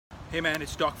Hey man,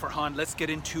 it's Doc Farhan. Let's get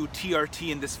into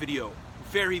TRT in this video.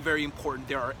 Very, very important.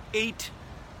 There are 8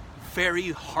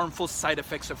 very harmful side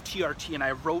effects of TRT, and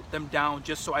I wrote them down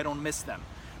just so I don't miss them.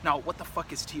 Now, what the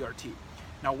fuck is TRT?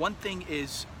 Now, one thing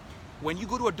is, when you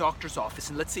go to a doctor's office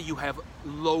and let's say you have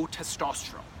low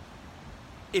testosterone,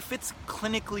 if it's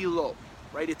clinically low,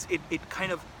 right,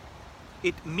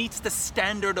 it meets the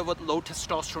standard of what low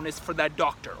testosterone is for that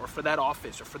doctor or for that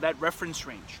office or for that reference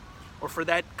range or for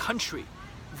that country,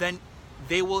 then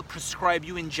they will prescribe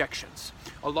you injections.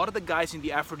 A lot of the guys in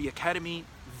the Aphrodite Academy,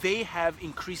 they have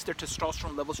increased their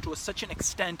testosterone levels to such an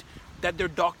extent that their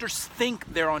doctors think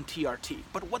they're on TRT.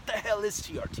 But what the hell is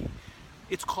TRT?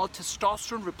 It's called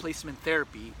testosterone replacement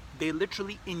therapy. They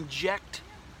literally inject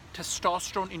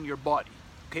testosterone in your body.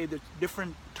 Okay, there's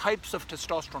different types of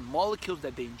testosterone molecules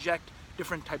that they inject,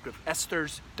 different types of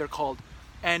esters, they're called.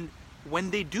 And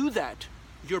when they do that,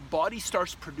 your body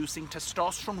starts producing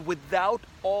testosterone without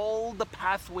all the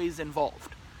pathways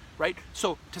involved, right?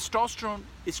 So testosterone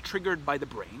is triggered by the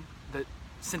brain, the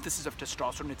synthesis of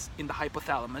testosterone, it's in the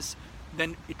hypothalamus,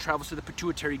 then it travels to the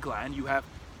pituitary gland. You have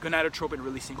gonadotropin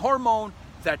releasing hormone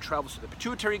that travels to the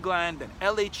pituitary gland, then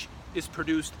LH is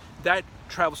produced, that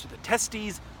travels to the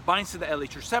testes, binds to the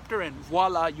LH receptor, and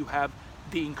voila, you have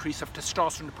the increase of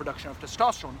testosterone, the production of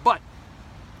testosterone. But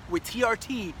with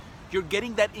TRT, you're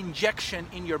getting that injection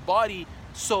in your body,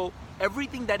 so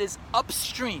everything that is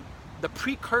upstream, the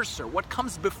precursor, what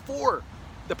comes before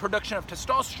the production of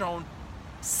testosterone,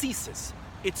 ceases.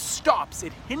 It stops,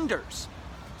 it hinders.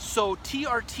 So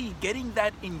TRT, getting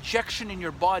that injection in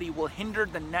your body, will hinder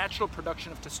the natural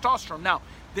production of testosterone. Now,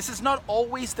 this is not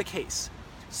always the case.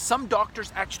 Some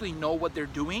doctors actually know what they're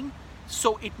doing,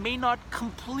 so it may not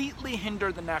completely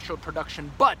hinder the natural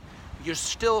production, but you're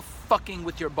still fucking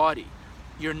with your body.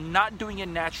 You're not doing it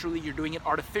naturally, you're doing it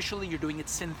artificially, you're doing it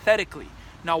synthetically.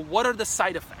 Now, what are the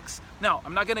side effects? Now,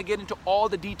 I'm not gonna get into all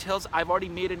the details. I've already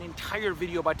made an entire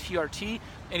video about TRT,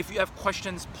 and if you have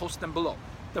questions, post them below.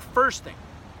 The first thing,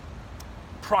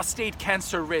 prostate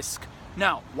cancer risk.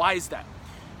 Now, why is that?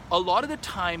 A lot of the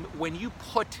time, when you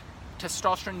put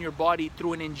testosterone in your body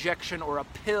through an injection or a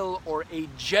pill or a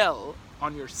gel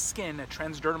on your skin, a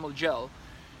transdermal gel,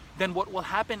 then what will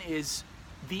happen is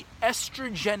the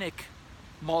estrogenic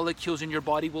molecules in your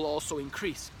body will also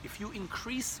increase. If you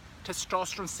increase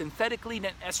testosterone synthetically,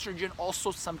 then estrogen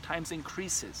also sometimes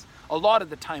increases. A lot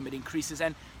of the time it increases,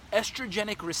 and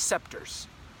estrogenic receptors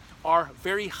are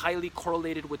very highly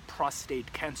correlated with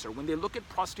prostate cancer. When they look at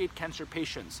prostate cancer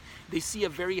patients, they see a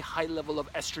very high level of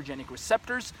estrogenic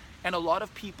receptors, and a lot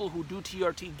of people who do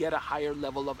TRT get a higher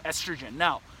level of estrogen.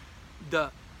 Now,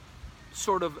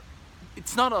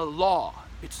 it's not a law.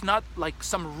 It's not like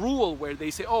some rule where they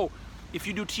say, oh, if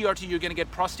you do TRT, you're gonna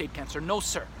get prostate cancer. No,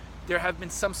 sir. There have been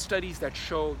some studies that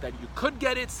show that you could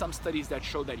get it, some studies that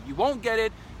show that you won't get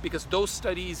it, because those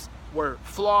studies were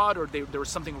flawed or there was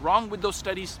something wrong with those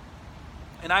studies.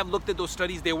 And I've looked at those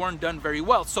studies, they weren't done very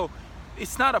well. So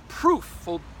it's not a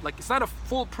it's not a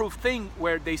foolproof thing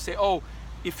where they say, oh,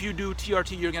 if you do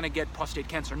TRT, you're gonna get prostate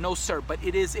cancer. No, sir, but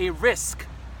it is a risk.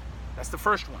 That's the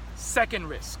first one. Second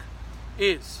risk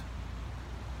is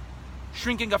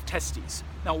shrinking of testes.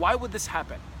 Now, why would this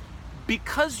happen?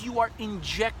 Because you are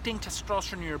injecting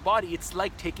testosterone in your body, it's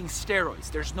like taking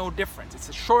steroids. There's no difference. It's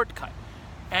a shortcut.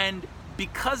 And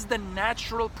because the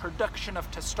natural production of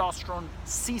testosterone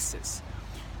ceases,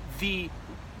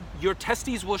 your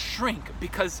testes will shrink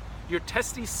because your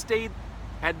testes stayed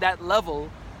at that level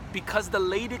because the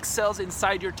Leydig cells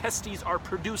inside your testes are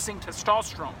producing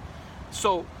testosterone.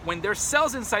 So when there's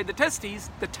cells inside the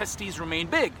testes remain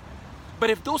big. But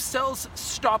if those cells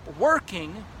stop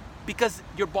working because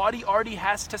your body already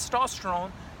has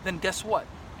testosterone, then guess what?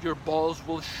 Your balls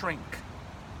will shrink.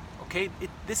 Okay,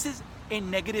 this is a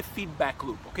negative feedback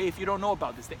loop. Okay, if you don't know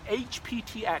about this, the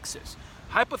HPT axis,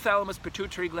 hypothalamus,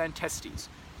 pituitary gland, testes.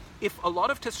 If a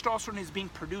lot of testosterone is being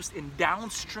produced in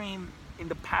downstream, in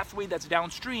the pathway that's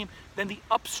downstream, then the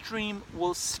upstream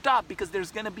will stop because there's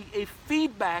gonna be a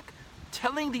feedback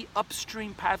telling the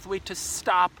upstream pathway to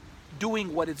stop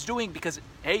doing what it's doing because,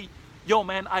 hey, yo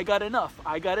man, I got enough.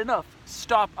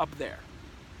 Stop up there.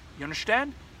 You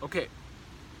understand? Okay.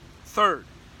 Third,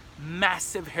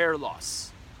 massive hair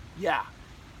loss. Yeah.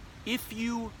 If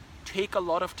you take a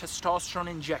lot of testosterone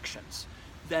injections,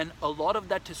 then a lot of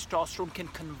that testosterone can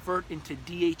convert into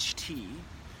DHT,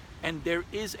 and there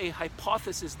is a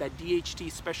hypothesis that DHT,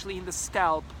 especially in the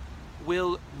scalp,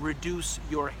 will reduce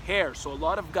your hair. So a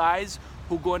lot of guys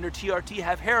who go under TRT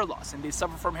have hair loss and they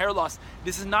suffer from hair loss.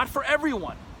 This is not for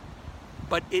everyone,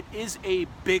 but it is a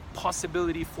big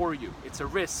possibility for you. It's a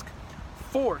risk.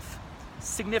 Fourth,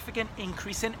 significant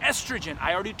increase in estrogen.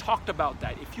 I already talked about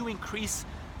that. If you increase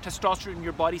testosterone in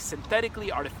your body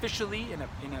synthetically, artificially, in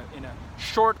a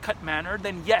shortcut manner,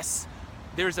 then yes,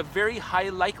 there's a very high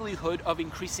likelihood of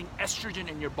increasing estrogen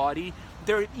in your body.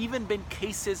 There have even been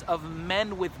cases of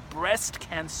men with breast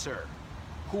cancer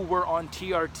who were on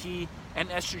TRT and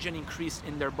estrogen increased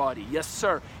in their body. Yes,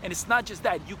 sir. And it's not just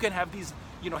that. You can have these,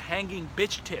 hanging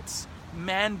bitch tits,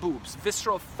 man boobs,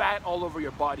 visceral fat all over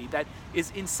your body that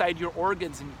is inside your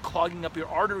organs and clogging up your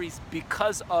arteries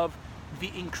because of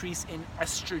the increase in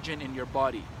estrogen in your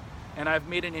body. And I've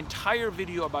made an entire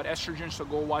video about estrogen, so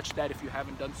go watch that if you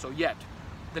haven't done so yet.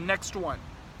 The next one,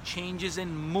 changes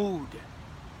in mood.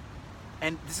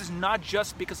 And this is not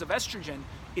just because of estrogen,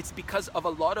 it's because of a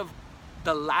lot of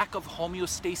the lack of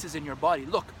homeostasis in your body.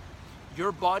 Look,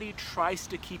 your body tries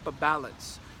to keep a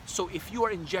balance. So if you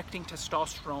are injecting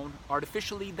testosterone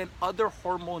artificially, then other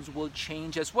hormones will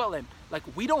change as well. And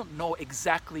we don't know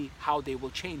exactly how they will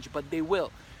change, but they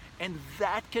will. And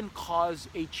that can cause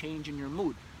a change in your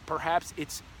mood. Perhaps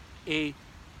it's a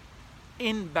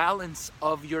imbalance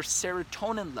of your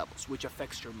serotonin levels, which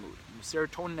affects your mood. And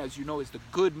serotonin, as you know, is the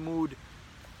good mood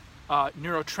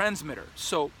neurotransmitter.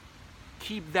 So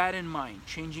keep that in mind,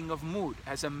 changing of mood.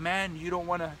 As a man, you don't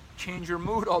want to change your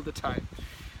mood all the time.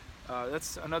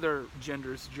 That's another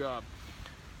gender's job.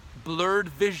 Blurred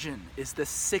vision is the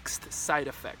 6th side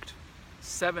effect.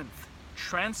 7th,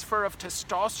 transfer of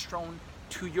testosterone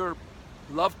to your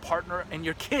love partner and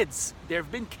your kids. There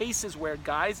have been cases where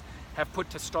guys have put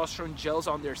testosterone gels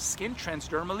on their skin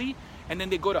transdermally, and then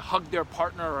they go to hug their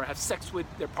partner or have sex with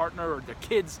their partner or their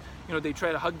kids. They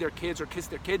try to hug their kids or kiss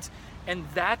their kids, and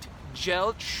that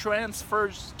gel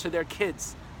transfers to their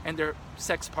kids and their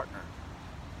sex partner.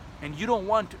 And you don't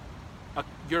want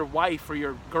your wife or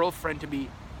your girlfriend to be,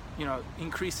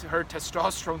 increase her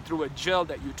testosterone through a gel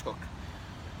that you took.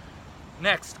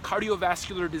 Next,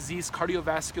 cardiovascular disease,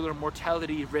 cardiovascular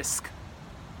mortality risk.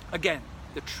 Again,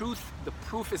 the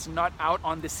proof is not out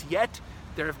on this yet.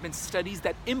 There have been studies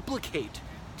that implicate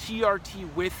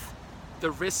TRT with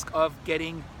the risk of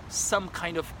getting some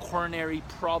kind of coronary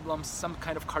problems, some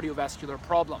kind of cardiovascular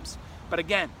problems. But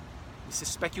again, this is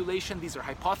speculation, these are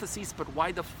hypotheses, but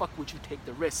why the fuck would you take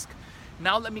the risk?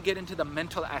 Now let me get into the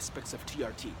mental aspects of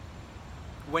TRT.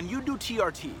 When you do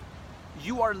TRT,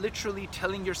 you are literally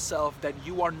telling yourself that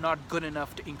you are not good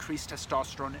enough to increase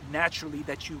testosterone naturally,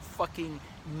 that you fucking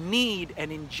need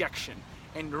an injection.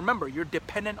 And remember, you're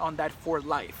dependent on that for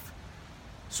life.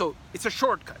 So it's a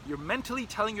shortcut. You're mentally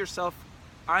telling yourself,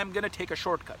 I'm gonna take a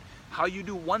shortcut. How you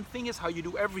do one thing is how you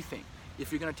do everything.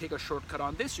 If you're gonna take a shortcut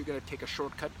on this, you're gonna take a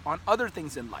shortcut on other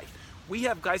things in life. We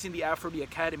have guys in the Aphrodite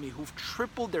Academy who've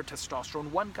tripled their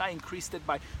testosterone. One guy increased it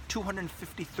by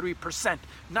 253%,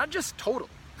 not just total,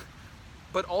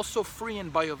 but also free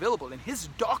and bioavailable. And his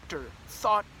doctor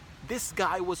thought this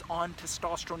guy was on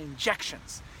testosterone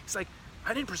injections. He's like,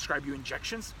 I didn't prescribe you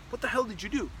injections. What the hell did you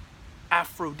do?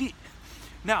 Aphrodite.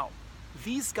 Now,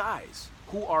 these guys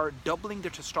who are doubling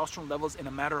their testosterone levels in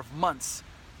a matter of months,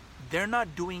 they're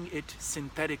not doing it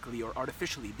synthetically or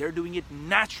artificially. They're doing it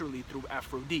naturally through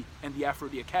Aphrodite and the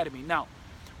Aphrodite Academy. Now,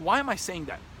 why am I saying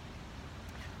that?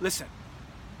 Listen,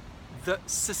 the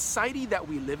society that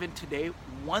we live in today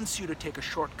wants you to take a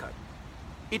shortcut.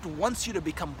 It wants you to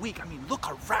become weak. I mean, look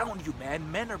around you,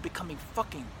 man. Men are becoming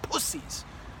fucking pussies.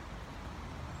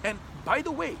 And by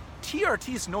the way,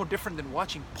 TRT is no different than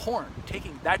watching porn,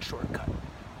 taking that shortcut.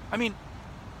 I mean,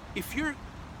 if you're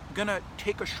gonna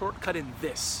take a shortcut in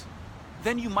this,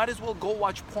 then you might as well go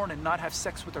watch porn and not have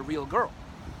sex with a real girl.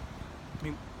 I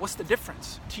mean, what's the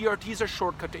difference? TRT is a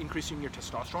shortcut to increasing your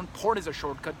testosterone. Porn is a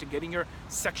shortcut to getting your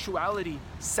sexuality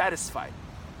satisfied.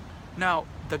 Now,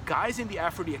 the guys in the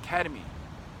Aphrodite Academy,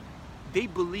 they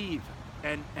believe,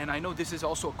 and I know this is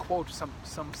also a quote,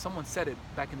 someone said it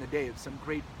back in the day, some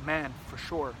great man for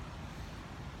sure.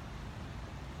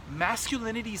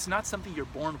 Masculinity is not something you're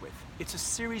born with. It's a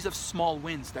series of small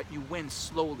wins that you win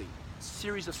slowly, a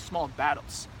series of small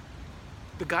battles.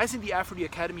 The guys in the Aphrodite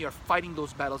Academy are fighting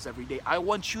those battles every day. I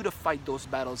want you to fight those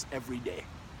battles every day.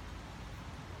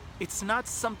 It's not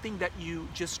something that you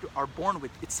just are born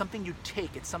with. It's something you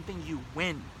take. It's something you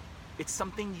win. It's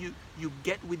something you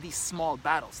get with these small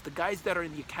battles. The guys that are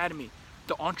in the academy,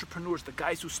 the entrepreneurs, the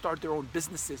guys who start their own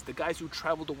businesses, the guys who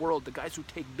travel the world, the guys who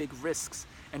take big risks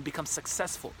and become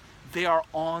successful, they are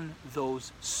on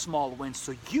those small wins.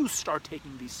 So you start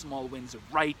taking these small wins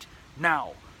right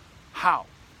now. How?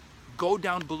 Go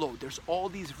down below. There's all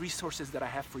these resources that I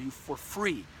have for you for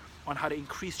free on how to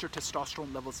increase your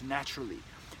testosterone levels naturally,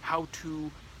 how to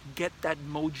get that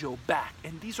mojo back.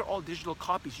 And these are all digital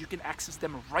copies. You can access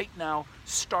them right now.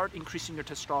 Start increasing your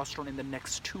testosterone in the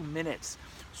next 2 minutes.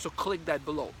 So click that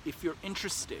below. If you're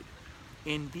interested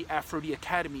in the Afro-D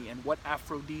Academy and what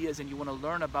Afro-D is, and you want to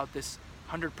learn about this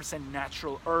 100%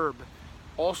 natural herb,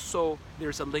 also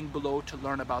there's a link below to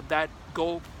learn about that.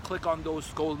 Go click on those,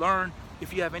 go learn.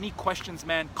 If you have any questions,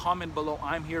 man, comment below.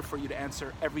 I'm here for you to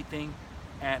answer everything,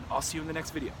 and I'll see you in the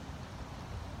next video.